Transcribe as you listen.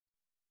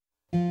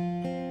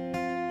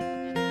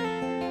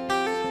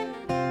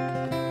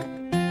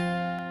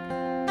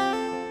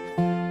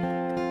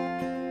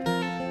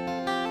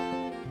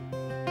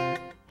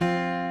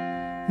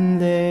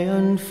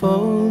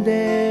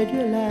unfolded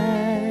your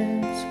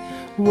lines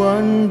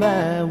one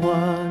by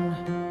one.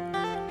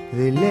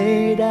 They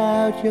laid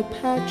out your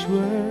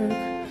patchwork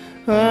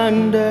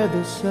under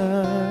the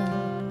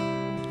sun,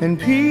 and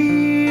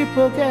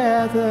people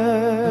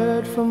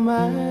gathered from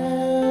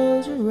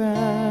miles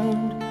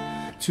around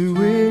to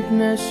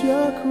witness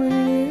your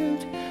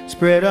quilt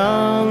spread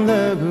on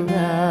the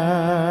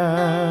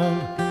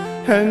ground.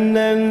 And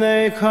then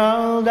they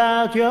called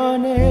out your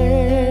name.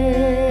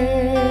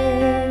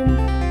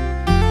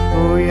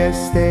 Oh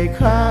yes, they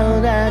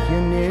called out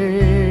your name.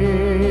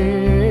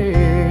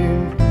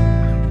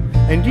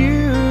 And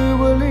you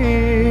will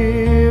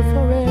live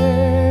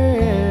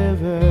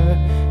forever.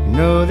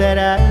 Know that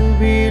I'll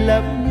be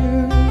loving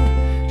you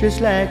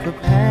just like a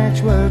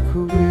patchwork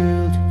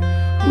quilt.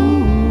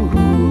 Ooh.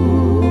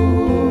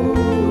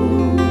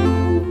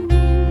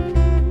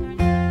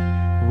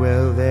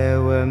 Well,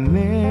 there were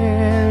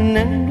men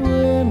and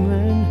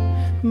women,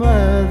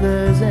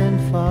 mothers and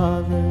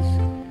fathers,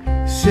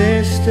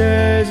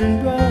 sisters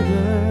and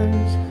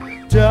brothers,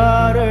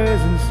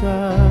 daughters and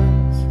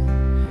sons,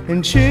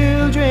 and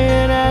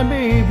children and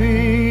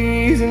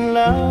babies, and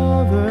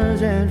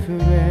lovers and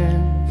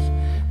friends.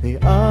 They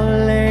all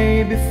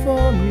lay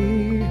before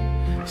me,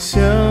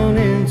 sewn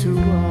into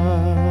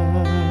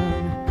one.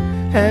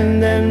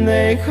 And then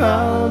they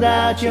called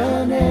out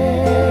your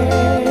name.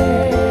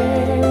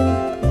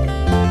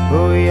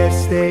 Oh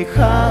yes, they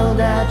called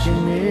out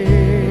your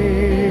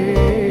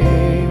name.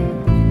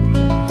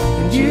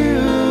 And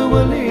you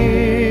will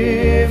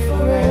live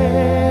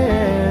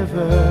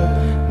forever.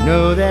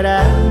 Know that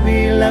I'll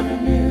be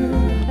loving you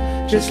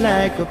just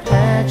like a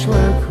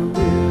patchwork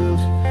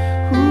quilt.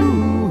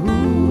 Ooh.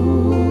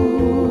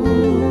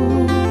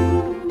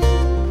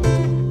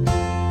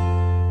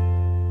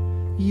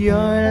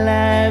 Your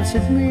lives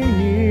have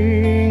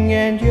meaning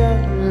and your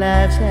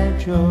lives have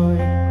joy.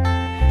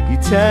 You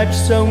touch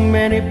so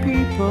many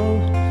people,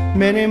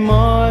 many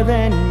more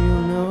than you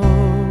know.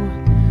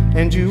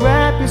 And you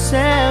wrap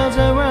yourselves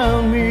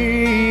around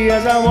me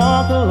as I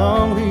walk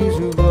along these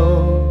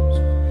roads.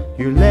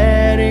 You're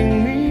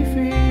letting me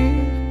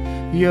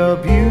feel your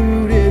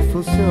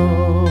beautiful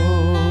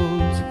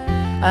souls.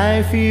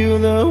 I feel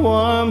the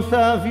warmth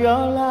of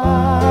your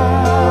love.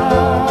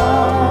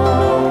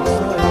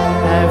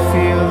 I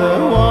feel the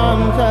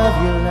warmth of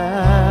your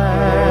life.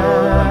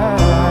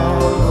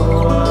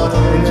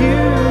 And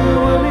you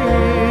will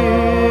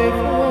live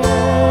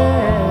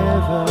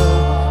forever.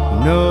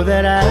 Know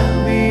that I'll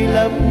be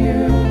loving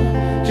you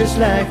just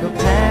like a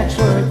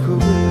patchwork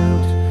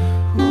quilt.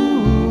 Ooh.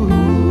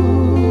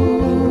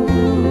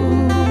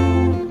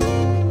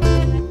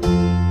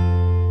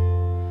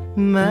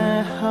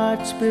 My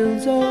heart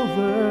spills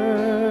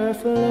over,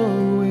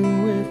 flowing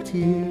with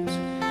tears.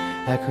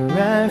 I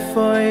cry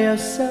for your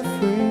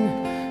suffering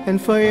and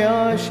for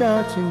your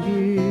shortened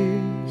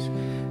years.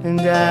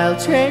 And I'll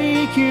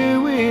take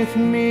you with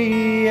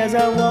me as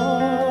I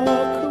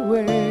walk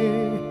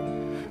away,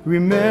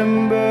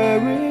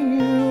 remembering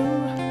you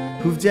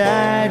who've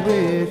died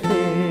with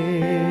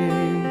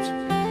AIDS.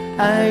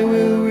 I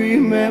will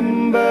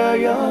remember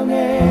your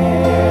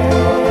name.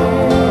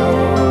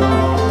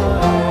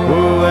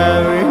 Oh, I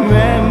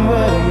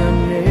remember your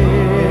name.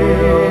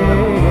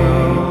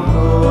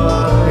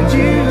 And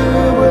you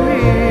will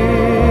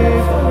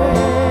live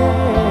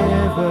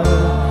forever.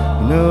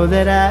 Know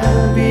that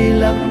I'll be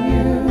loving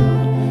you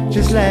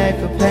just like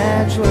a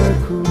patchwork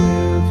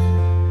quilt.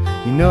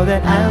 You know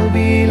that I'll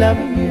be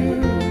loving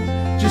you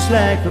just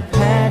like a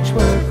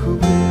patchwork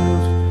quilt.